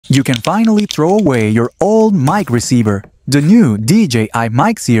You can finally throw away your old mic receiver. The new DJI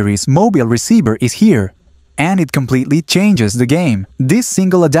Mic Series mobile receiver is here, and it completely changes the game. This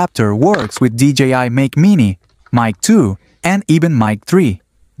single adapter works with DJI Mic Mini, Mic 2, and even Mic 3.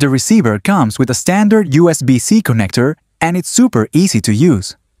 The receiver comes with a standard USB-C connector and it's super easy to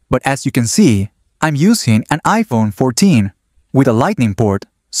use. But as you can see, I'm using an iPhone 14 with a lightning port,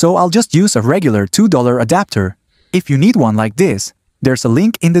 so I'll just use a regular $2 adapter. If you need one like this, there's a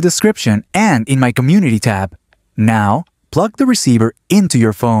link in the description and in my community tab. Now, plug the receiver into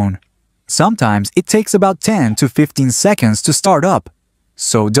your phone. Sometimes it takes about 10 to 15 seconds to start up,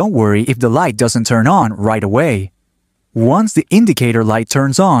 so don't worry if the light doesn't turn on right away. Once the indicator light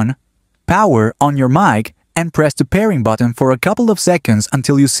turns on, power on your mic and press the pairing button for a couple of seconds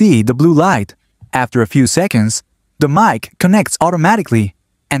until you see the blue light. After a few seconds, the mic connects automatically.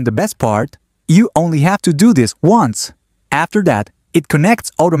 And the best part, you only have to do this once. After that, it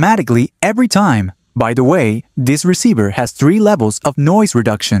connects automatically every time. By the way, this receiver has 3 levels of noise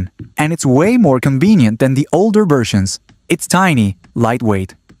reduction, and it's way more convenient than the older versions. It's tiny,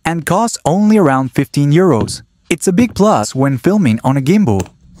 lightweight, and costs only around 15 euros. It's a big plus when filming on a gimbal.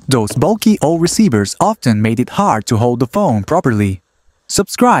 Those bulky old receivers often made it hard to hold the phone properly.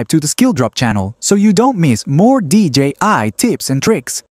 Subscribe to the SkillDrop channel so you don't miss more DJI tips and tricks.